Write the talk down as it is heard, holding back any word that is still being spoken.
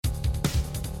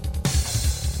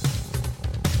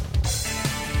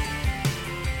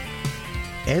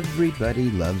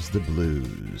Everybody loves the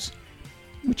blues,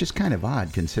 which is kind of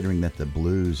odd considering that the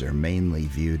blues are mainly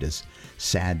viewed as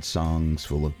sad songs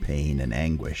full of pain and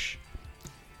anguish.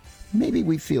 Maybe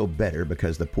we feel better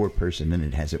because the poor person in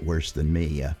it has it worse than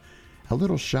me. A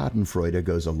little schadenfreude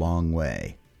goes a long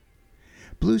way.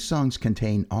 Blues songs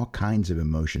contain all kinds of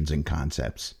emotions and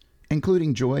concepts,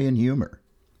 including joy and humor.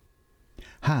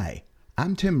 Hi,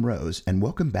 I'm Tim Rose, and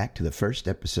welcome back to the first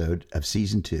episode of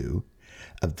Season 2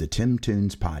 of the Tim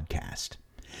Tunes podcast.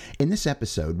 In this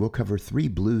episode, we'll cover 3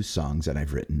 blues songs that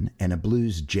I've written and a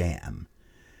blues jam.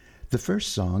 The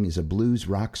first song is a blues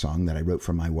rock song that I wrote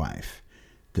for my wife.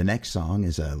 The next song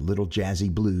is a little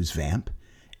jazzy blues vamp.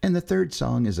 And the third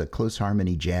song is a close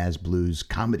harmony jazz blues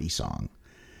comedy song.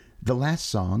 The last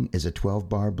song is a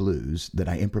 12-bar blues that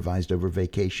I improvised over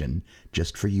vacation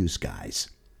just for you guys.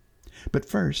 But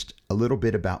first, a little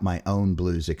bit about my own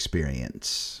blues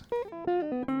experience.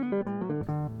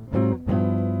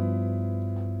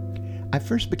 I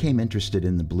first became interested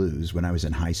in the blues when I was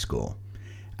in high school.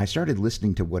 I started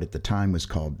listening to what at the time was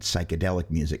called psychedelic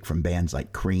music from bands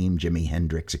like Cream, Jimi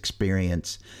Hendrix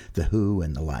Experience, The Who,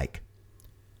 and the like.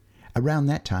 Around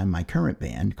that time, my current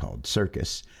band, called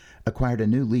Circus, acquired a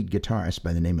new lead guitarist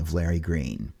by the name of Larry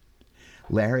Green.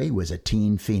 Larry was a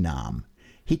teen phenom.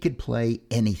 He could play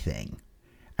anything.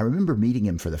 I remember meeting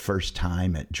him for the first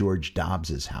time at George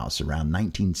Dobbs's house around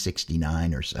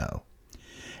 1969 or so.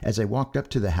 As I walked up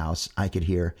to the house, I could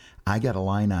hear I Got a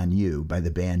Line on You by the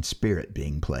band Spirit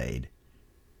being played.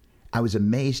 I was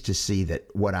amazed to see that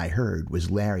what I heard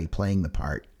was Larry playing the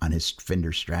part on his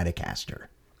Fender Stratocaster.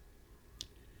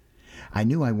 I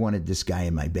knew I wanted this guy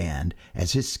in my band,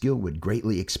 as his skill would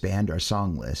greatly expand our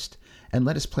song list and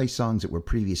let us play songs that were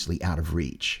previously out of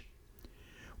reach.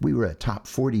 We were a top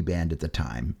 40 band at the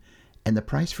time, and the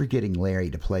price for getting Larry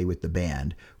to play with the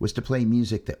band was to play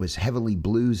music that was heavily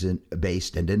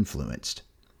blues-based and influenced.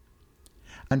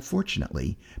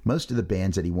 Unfortunately, most of the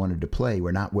bands that he wanted to play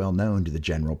were not well known to the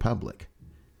general public.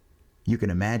 You can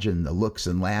imagine the looks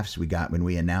and laughs we got when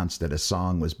we announced that a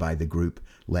song was by the group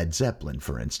Led Zeppelin,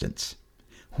 for instance.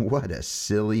 What a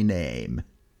silly name.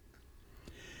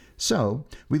 So,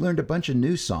 we learned a bunch of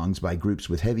new songs by groups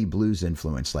with heavy blues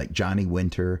influence like Johnny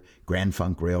Winter, Grand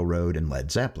Funk Railroad, and Led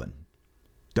Zeppelin.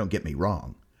 Don't get me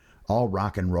wrong, all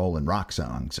rock and roll and rock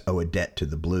songs owe a debt to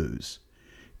the blues.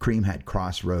 Cream had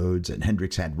Crossroads and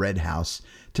Hendrix had Red House,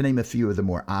 to name a few of the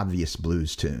more obvious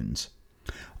blues tunes.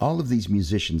 All of these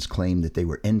musicians claim that they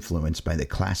were influenced by the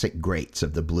classic greats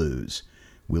of the blues: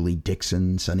 Willie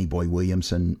Dixon, Sonny Boy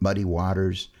Williamson, Muddy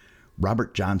Waters,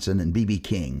 Robert Johnson, and B.B.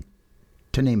 King,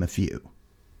 to name a few.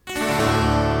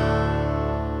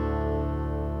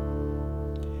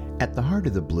 At the heart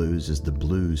of the blues is the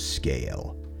blues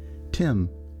scale. Tim,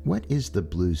 what is the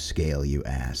blues scale, you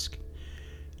ask?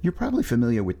 You're probably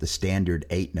familiar with the standard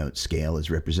 8-note scale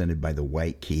as represented by the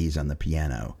white keys on the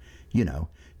piano. You know,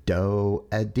 do,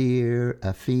 a deer,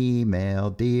 a female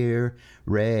deer,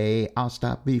 re, I'll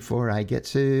stop before I get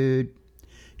sued.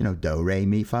 You know, do, re,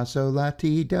 mi, fa, sol, la,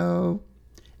 ti, do,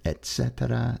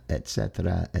 etc.,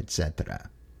 etc., etc.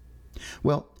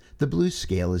 Well, the blues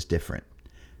scale is different.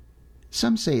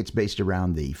 Some say it's based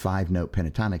around the 5-note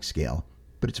pentatonic scale,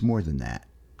 but it's more than that.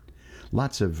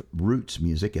 Lots of roots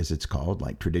music, as it's called,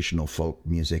 like traditional folk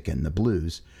music and the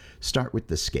blues, start with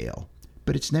the scale,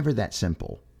 but it's never that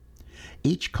simple.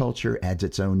 Each culture adds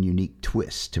its own unique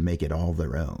twist to make it all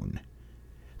their own.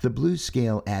 The blues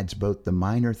scale adds both the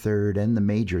minor third and the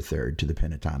major third to the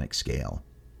pentatonic scale.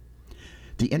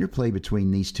 The interplay between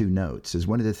these two notes is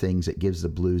one of the things that gives the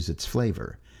blues its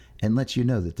flavor and lets you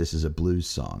know that this is a blues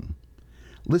song.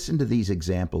 Listen to these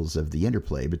examples of the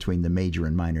interplay between the major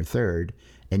and minor third,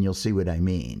 and you'll see what I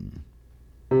mean.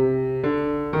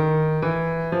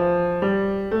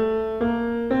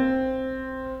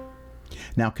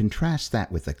 Now contrast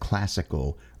that with a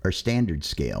classical or standard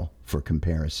scale for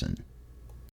comparison.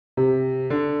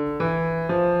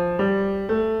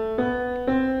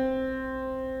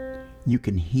 You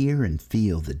can hear and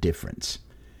feel the difference.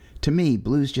 To me,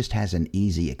 blues just has an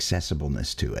easy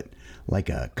accessibleness to it, like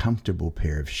a comfortable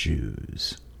pair of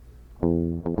shoes.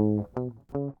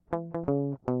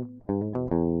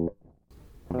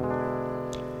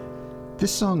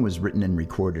 This song was written and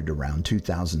recorded around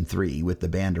 2003 with the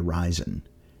band Horizon,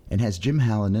 and has Jim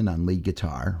Hallinan on lead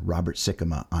guitar, Robert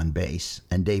Sikkema on bass,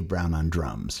 and Dave Brown on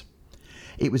drums.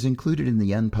 It was included in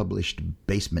the unpublished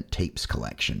Basement Tapes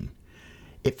collection.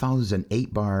 It follows an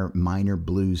 8-bar minor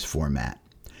blues format.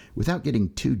 Without getting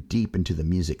too deep into the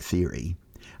music theory,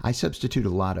 I substitute a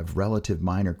lot of relative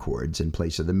minor chords in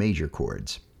place of the major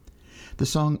chords. The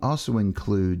song also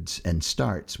includes and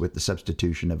starts with the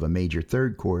substitution of a major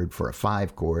third chord for a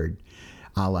 5 chord,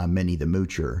 a la Minnie the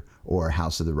Moocher or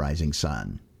House of the Rising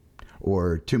Sun,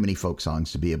 or too many folk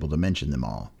songs to be able to mention them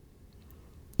all.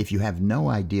 If you have no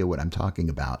idea what I'm talking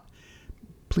about,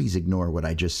 please ignore what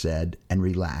I just said and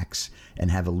relax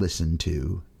and have a listen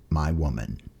to My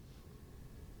Woman.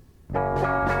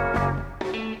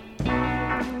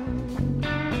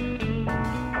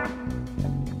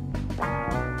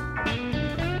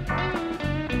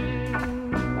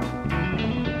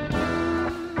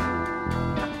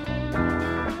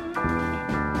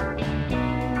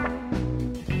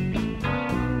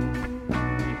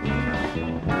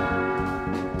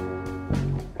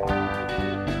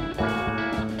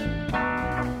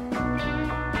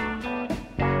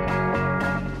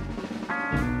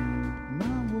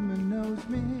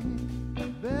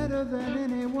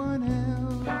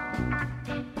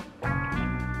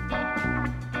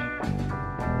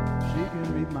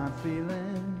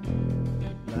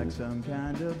 Some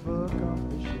kind of book off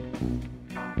the shelf.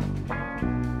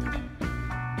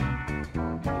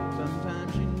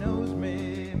 Sometimes she knows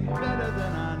me better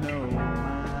than I know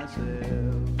myself.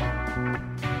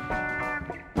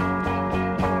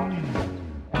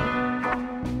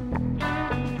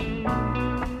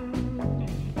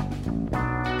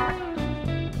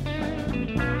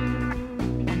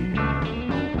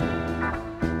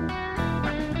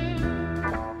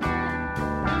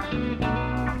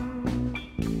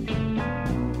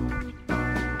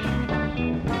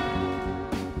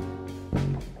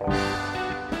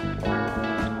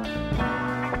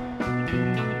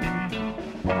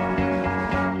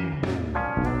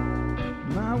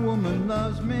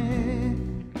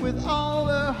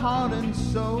 Heart and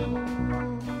soul.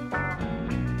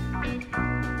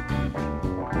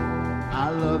 I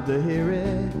love to hear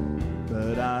it,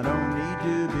 but I don't need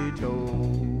to be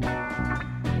told.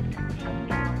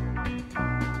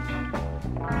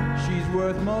 She's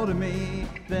worth more to me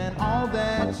than all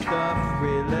that stuff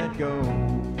we let go.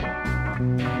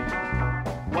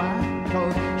 Why?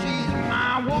 'Cause she's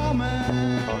my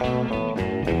woman.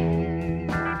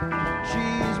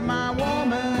 She's my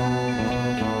woman.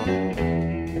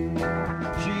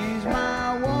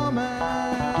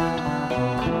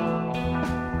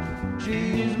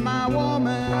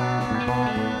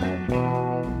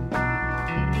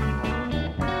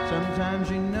 Sometimes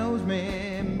she knows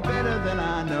me better than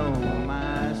I know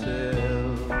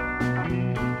myself.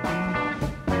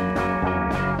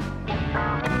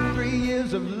 3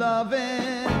 years of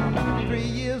loving, 3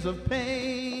 years of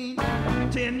pain,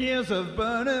 10 years of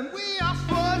burning, we are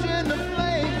forging the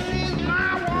flame. She's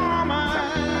my woman.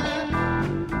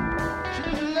 She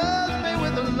loves me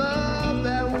with a love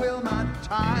that will not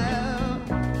tire.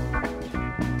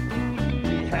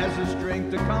 She has the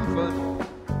strength to comfort,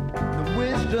 the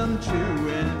wisdom to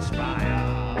inspire.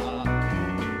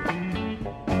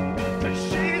 'Cause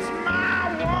she's my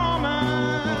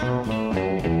woman.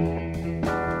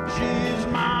 She's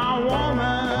my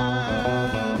woman.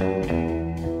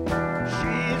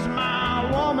 She's my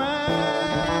woman.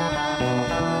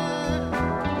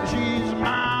 She's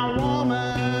my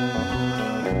woman.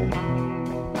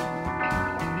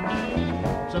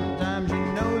 Sometimes she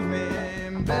knows me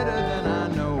better than I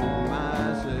know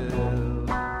myself.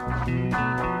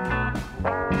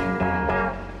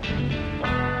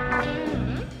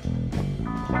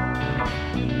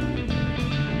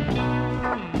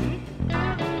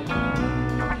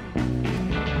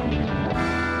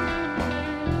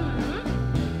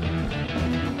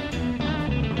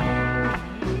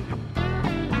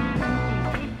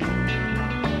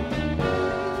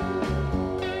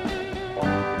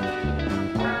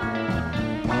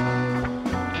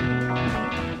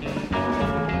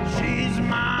 She's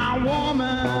my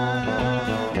woman.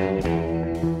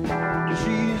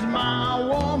 She's my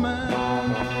woman.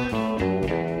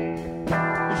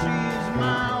 She's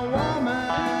my woman.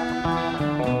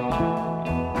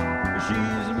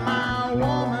 She's my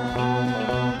woman.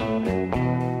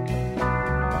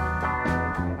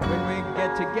 When we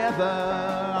get together,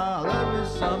 our love is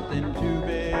something to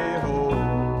behold.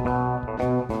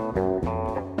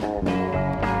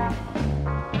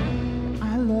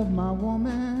 I love my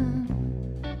woman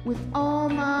with all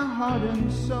my heart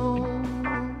and soul.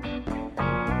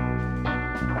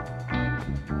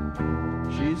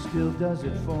 She still does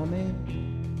it for me,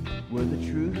 were the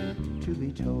truth to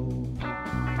be told.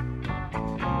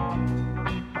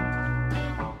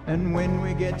 And when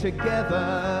we get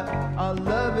together, our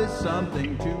love is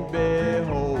something to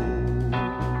behold.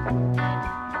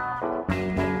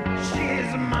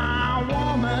 She's my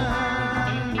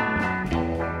woman.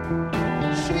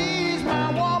 She's my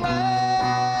woman.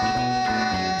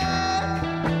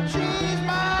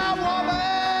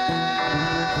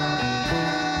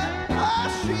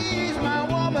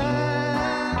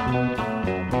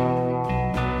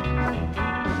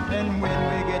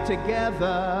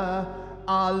 together.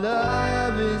 Our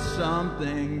love is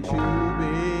something to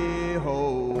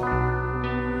behold.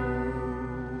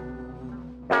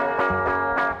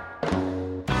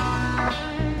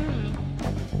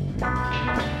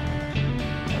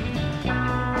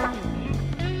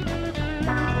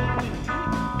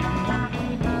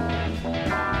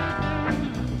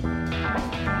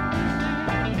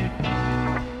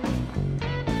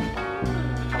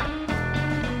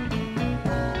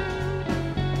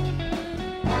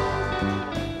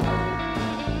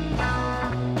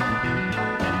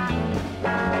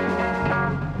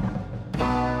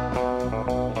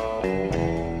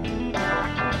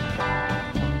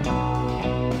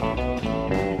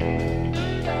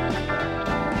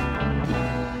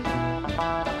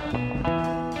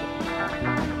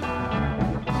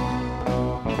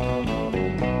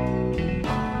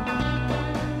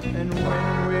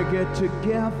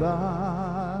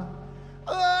 Together,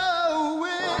 oh,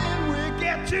 when we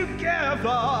get together,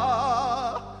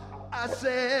 I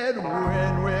said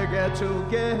when we get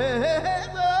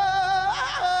together,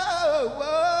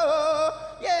 oh,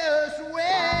 yes,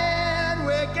 when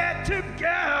we get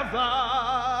together,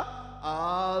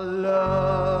 our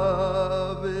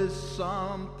love is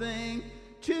something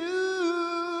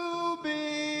to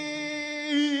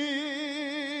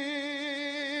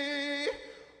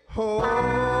behold.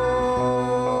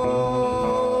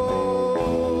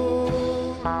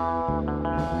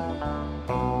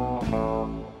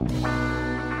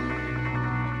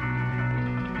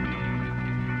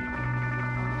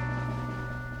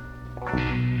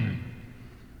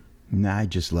 I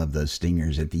just love those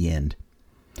stingers at the end.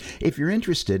 If you're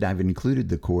interested, I've included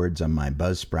the chords on my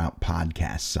Buzzsprout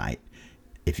podcast site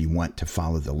if you want to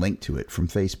follow the link to it from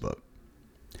Facebook.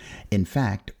 In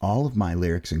fact, all of my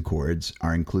lyrics and chords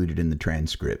are included in the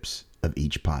transcripts of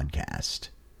each podcast.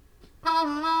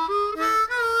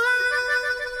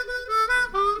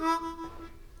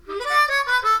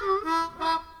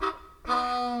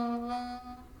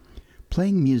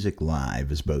 Playing music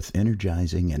live is both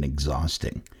energizing and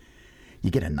exhausting. You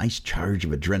get a nice charge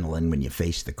of adrenaline when you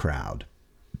face the crowd.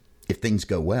 If things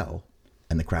go well,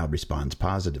 and the crowd responds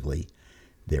positively,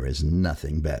 there is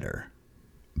nothing better.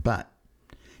 But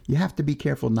you have to be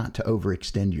careful not to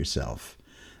overextend yourself.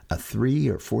 A 3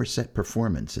 or 4 set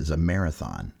performance is a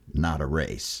marathon, not a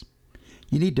race.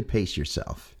 You need to pace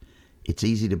yourself. It's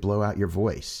easy to blow out your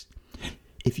voice.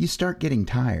 If you start getting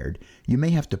tired, you may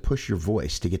have to push your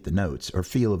voice to get the notes or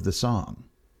feel of the song.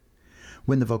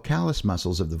 When the vocalis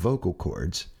muscles of the vocal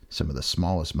cords, some of the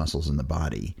smallest muscles in the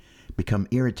body, become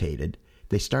irritated,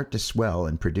 they start to swell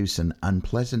and produce an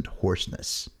unpleasant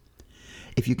hoarseness.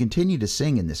 If you continue to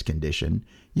sing in this condition,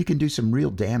 you can do some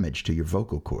real damage to your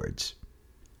vocal cords.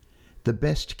 The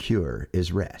best cure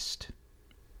is rest.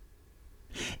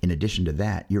 In addition to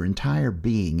that, your entire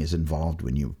being is involved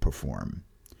when you perform.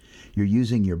 You're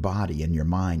using your body and your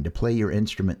mind to play your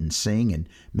instrument and sing and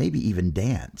maybe even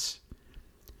dance.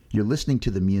 You're listening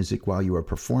to the music while you are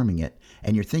performing it,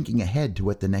 and you're thinking ahead to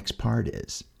what the next part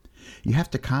is. You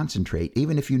have to concentrate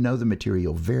even if you know the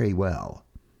material very well.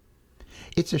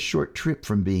 It's a short trip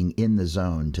from being in the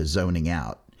zone to zoning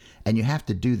out, and you have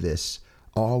to do this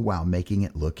all while making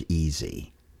it look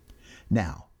easy.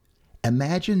 Now,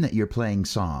 imagine that you're playing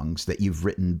songs that you've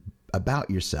written about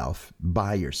yourself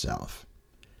by yourself.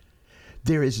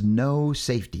 There is no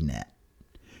safety net.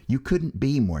 You couldn't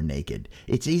be more naked.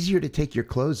 It's easier to take your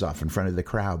clothes off in front of the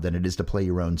crowd than it is to play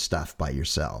your own stuff by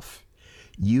yourself.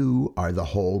 You are the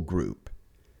whole group.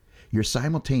 You're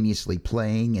simultaneously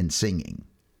playing and singing.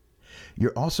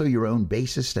 You're also your own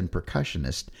bassist and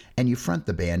percussionist, and you front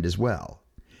the band as well.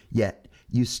 Yet,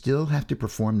 you still have to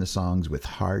perform the songs with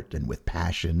heart and with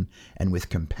passion and with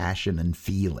compassion and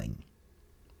feeling.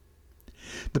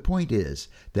 The point is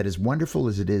that as wonderful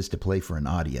as it is to play for an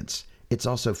audience, it's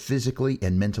also physically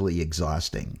and mentally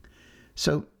exhausting.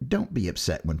 So don't be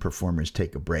upset when performers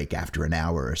take a break after an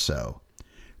hour or so.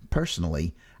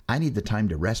 Personally, I need the time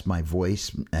to rest my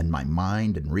voice and my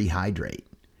mind and rehydrate.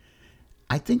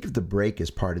 I think of the break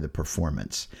as part of the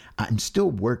performance. I'm still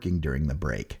working during the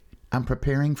break. I'm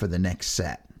preparing for the next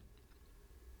set.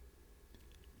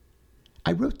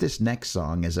 I wrote this next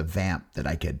song as a vamp that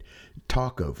I could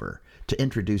talk over to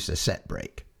introduce a set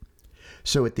break.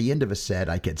 So at the end of a set,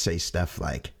 I could say stuff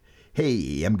like,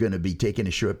 "Hey, I'm going to be taking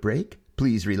a short break.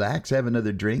 Please relax, have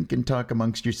another drink, and talk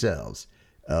amongst yourselves.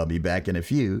 I'll be back in a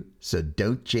few, so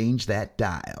don't change that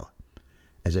dial."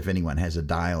 As if anyone has a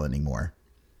dial anymore.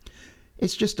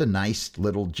 It's just a nice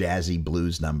little jazzy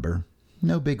blues number.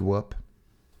 No big whoop.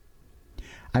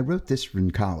 I wrote this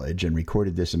in college and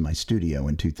recorded this in my studio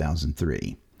in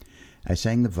 2003. I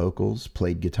sang the vocals,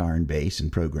 played guitar and bass,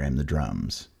 and programmed the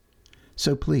drums.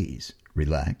 So please,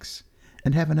 relax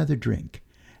and have another drink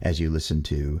as you listen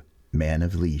to Man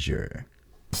of Leisure.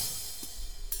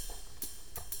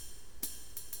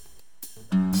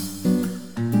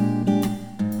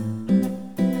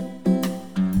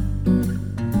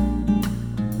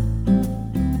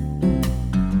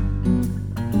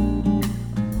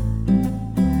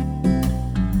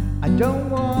 I don't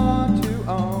want to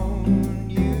own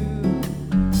you,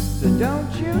 so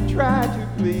don't you try to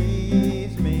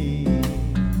please me.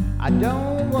 I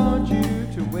don't want you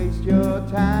to waste your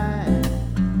time,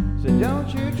 so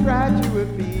don't you try to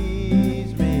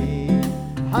appease me.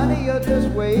 Honey, you're just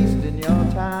wasting your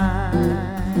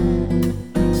time.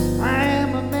 I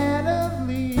am a man of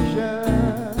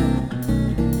leisure,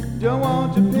 don't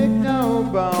want to pick no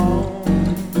bone.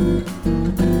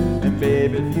 And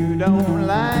baby, if you don't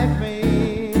like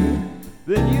me,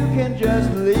 then you can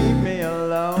just leave me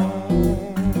alone.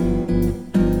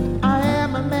 I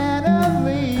am a man of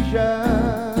leisure,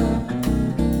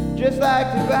 just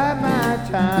like to buy my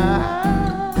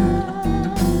time.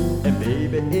 And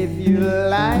baby, if you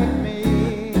like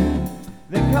me,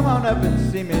 then come on up and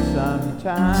see me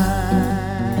sometime.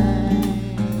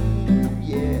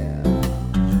 Yeah.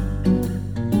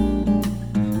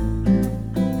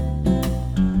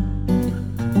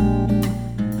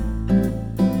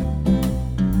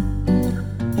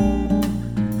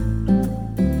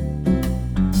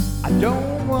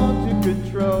 Don't want to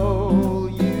control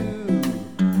you,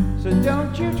 so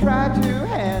don't you try to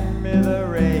hand me the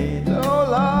reins. Oh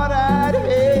Lord, I'd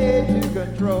hate to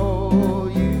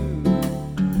control you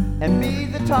and be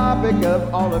the topic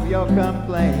of all of your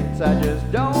complaints. I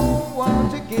just don't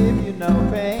want to give you no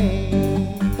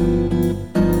pain.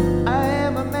 I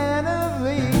am a man of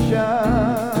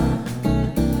leisure,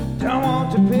 don't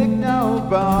want to pick no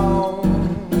bone.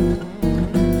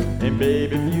 And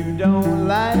baby, if you don't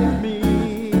like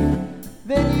me,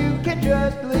 then you can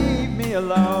just leave me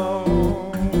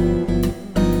alone.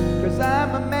 'Cause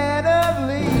I'm a man of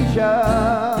leisure,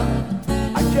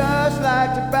 I just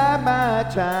like to buy my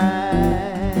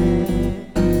time.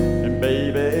 And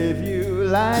baby, if you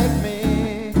like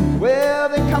me, well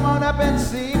then come on up and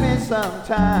see me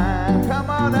sometime. Come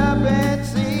on up and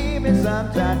see me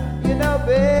sometime. You know,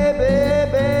 baby,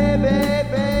 baby,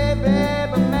 baby,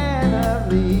 I'm a man of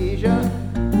leisure.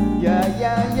 Yeah,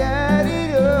 yeah, yeah,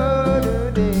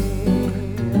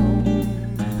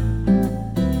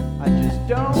 I just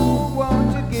don't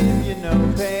want to give you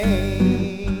no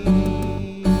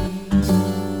pain.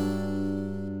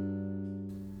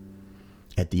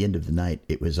 At the end of the night,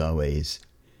 it was always,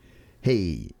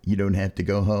 hey, you don't have to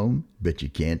go home, but you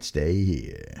can't stay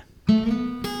here.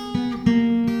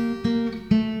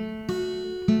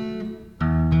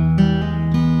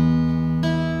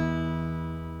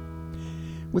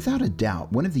 Without a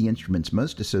doubt, one of the instruments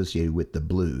most associated with the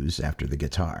blues after the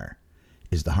guitar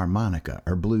is the harmonica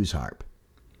or blues harp.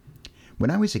 When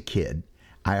I was a kid,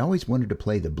 I always wanted to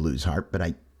play the blues harp, but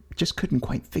I just couldn't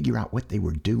quite figure out what they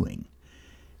were doing.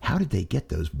 How did they get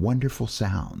those wonderful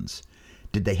sounds?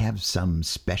 Did they have some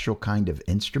special kind of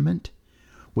instrument?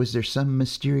 Was there some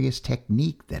mysterious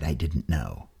technique that I didn't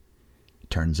know?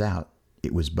 Turns out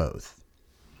it was both.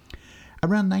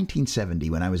 Around 1970,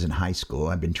 when I was in high school,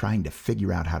 I'd been trying to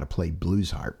figure out how to play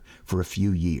blues harp for a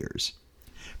few years.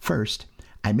 First,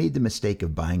 I made the mistake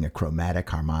of buying a chromatic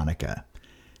harmonica.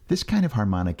 This kind of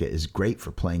harmonica is great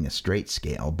for playing a straight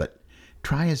scale, but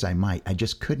try as I might, I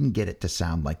just couldn't get it to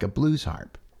sound like a blues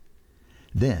harp.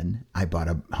 Then I bought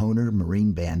a Hohner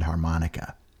Marine Band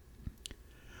harmonica.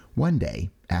 One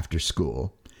day, after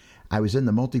school, I was in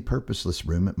the multipurposeless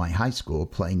room at my high school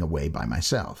playing away by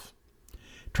myself,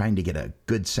 trying to get a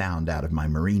good sound out of my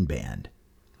Marine Band.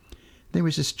 There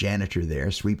was this janitor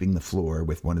there sweeping the floor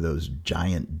with one of those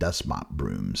giant dust mop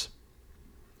brooms.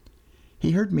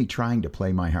 He heard me trying to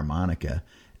play my harmonica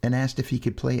and asked if he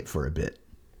could play it for a bit.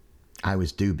 I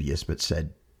was dubious but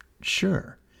said,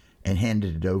 sure, and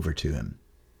handed it over to him.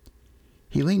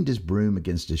 He leaned his broom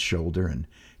against his shoulder and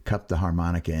cupped the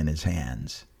harmonica in his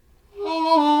hands.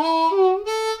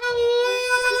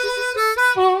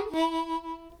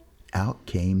 Out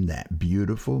came that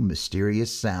beautiful,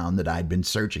 mysterious sound that I'd been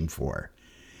searching for.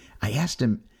 I asked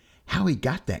him how he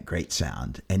got that great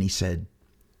sound, and he said,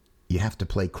 you have to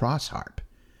play cross harp.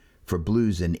 For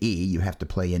blues in E, you have to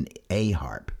play an A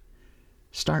harp.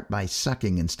 Start by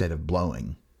sucking instead of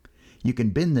blowing. You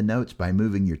can bend the notes by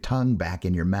moving your tongue back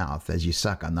in your mouth as you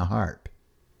suck on the harp.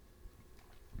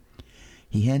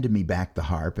 He handed me back the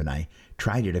harp, and I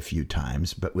tried it a few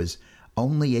times, but was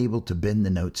only able to bend the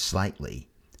notes slightly.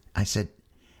 I said,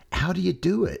 how do you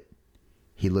do it?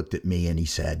 He looked at me and he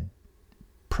said,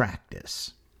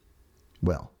 "Practice."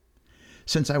 Well,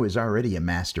 since I was already a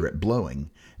master at blowing,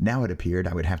 now it appeared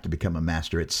I would have to become a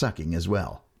master at sucking as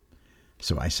well.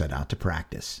 So I set out to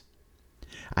practice.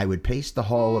 I would pace the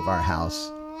hall of our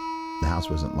house. The house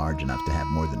wasn't large enough to have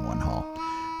more than one hall,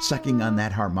 sucking on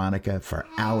that harmonica for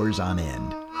hours on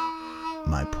end.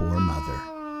 My poor mother.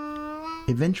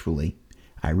 Eventually,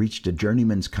 I reached a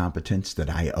journeyman's competence that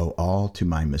I owe all to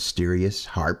my mysterious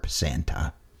harp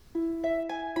Santa.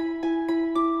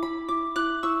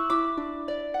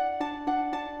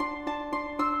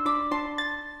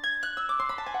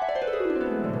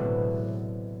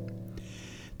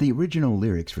 The original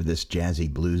lyrics for this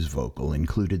jazzy blues vocal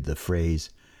included the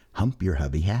phrase, "Hump your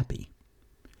hubby happy."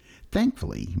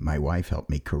 Thankfully, my wife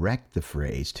helped me correct the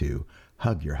phrase to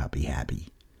 "hug your hubby happy"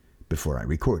 before I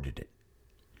recorded it.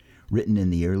 Written in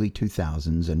the early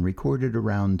 2000s and recorded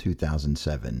around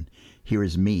 2007, here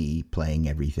is me playing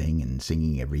everything and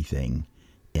singing everything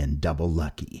in double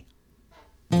lucky.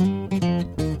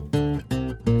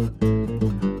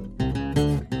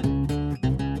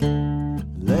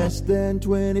 Less than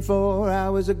 24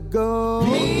 hours ago,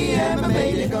 me and my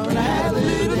baby gonna have a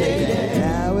little day.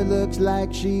 Now it looks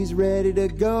like she's ready to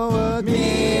go again.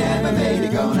 Me and my baby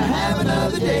gonna have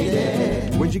another day.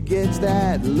 When she gets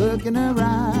that look in her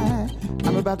eye,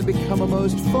 I'm about to become a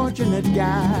most fortunate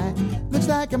guy. Looks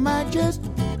like I might just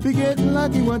be getting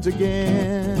lucky once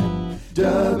again.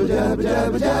 Double, double,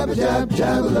 double, double, double,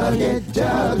 double lucky,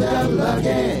 double, double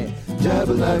lucky.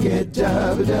 Double lucky,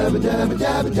 double, double, double,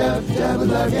 double, double, double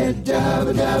lucky,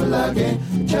 double, double lucky.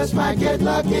 Just might get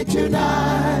lucky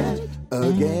tonight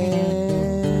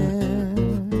again.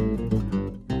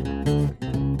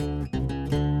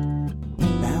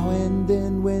 Now and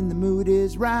then when the mood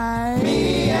is right,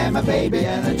 me and my baby,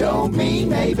 and I don't mean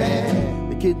maybe.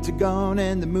 The kids are gone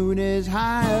and the moon is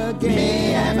high again.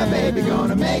 Me and my baby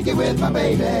gonna make it with my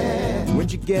baby. When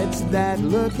she gets that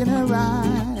look in her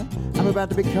eye, I'm about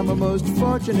to become a most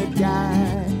fortunate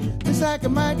guy. Looks like I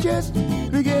might just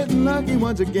be getting lucky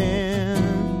once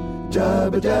again.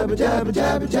 Double, double, double,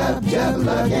 double, double, double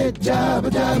lucky,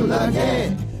 double, double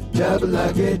lucky. Double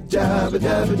lucky, double,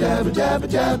 double, double, double,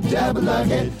 double, double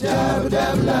lucky, double,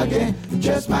 double lucky.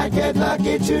 Just might get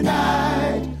lucky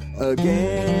tonight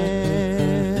again.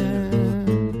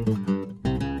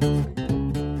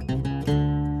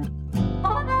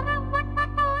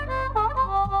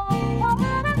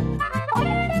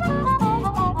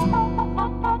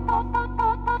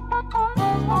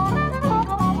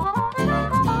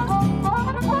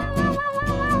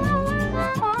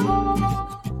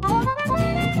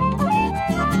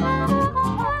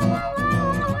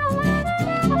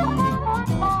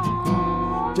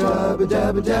 Double,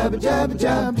 double, double,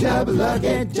 double, double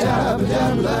lucky, double,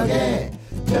 double lucky.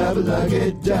 Double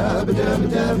lucky, double, double,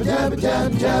 double, double,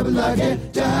 double, double lucky,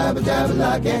 double, double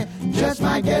lucky. Just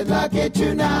might get lucky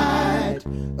tonight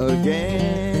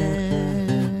again.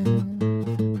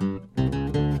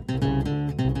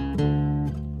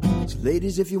 So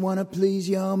ladies, if you want to please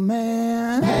your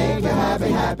man, make a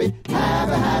happy, happy, have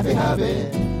a happy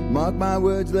hubby. Mark my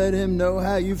words, let him know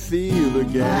how you feel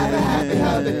again. Have a happy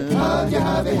hubby, hug your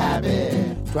hubby happy.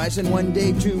 Twice in one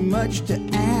day, too much to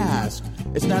ask.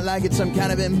 It's not like it's some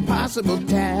kind of impossible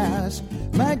task.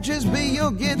 Might just be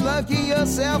you'll get lucky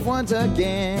yourself once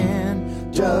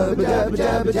again. Double, double,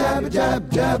 double, double, double,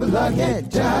 double lucky,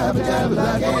 double, double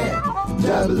lucky.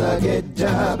 Double lucky,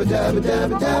 double, double,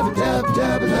 double, double, double,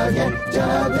 double lucky,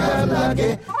 double, double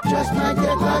lucky. Just might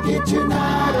get lucky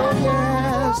tonight, oh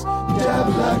yes.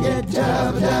 Double lucky,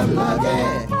 double, double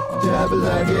lucky. Double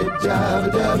lucky,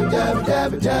 double, double, double,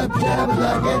 double, double, double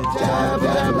lucky, double,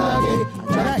 double lucky.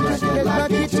 Just get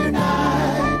lucky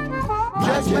tonight.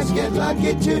 Just get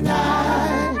lucky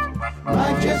tonight.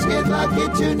 Might just get lucky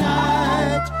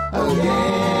tonight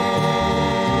again.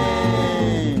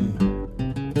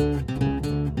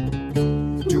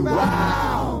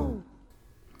 Do-wow!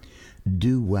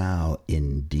 Do-wow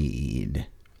indeed.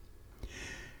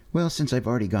 Well, since I've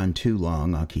already gone too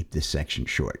long, I'll keep this section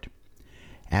short.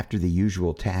 After the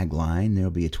usual tagline,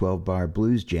 there'll be a 12-bar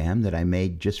blues jam that I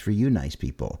made just for you nice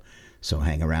people. So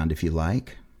hang around if you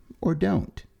like, or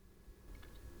don't.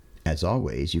 As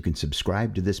always, you can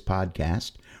subscribe to this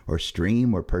podcast or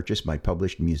stream or purchase my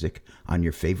published music on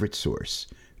your favorite source,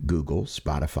 Google,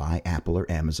 Spotify, Apple, or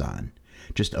Amazon.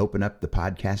 Just open up the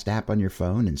podcast app on your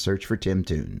phone and search for Tim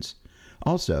Tunes.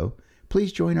 Also,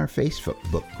 please join our Facebook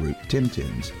group, Tim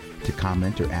Tunes, to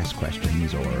comment or ask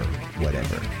questions or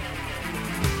whatever.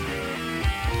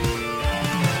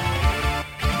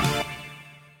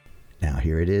 Now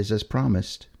here it is as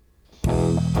promised.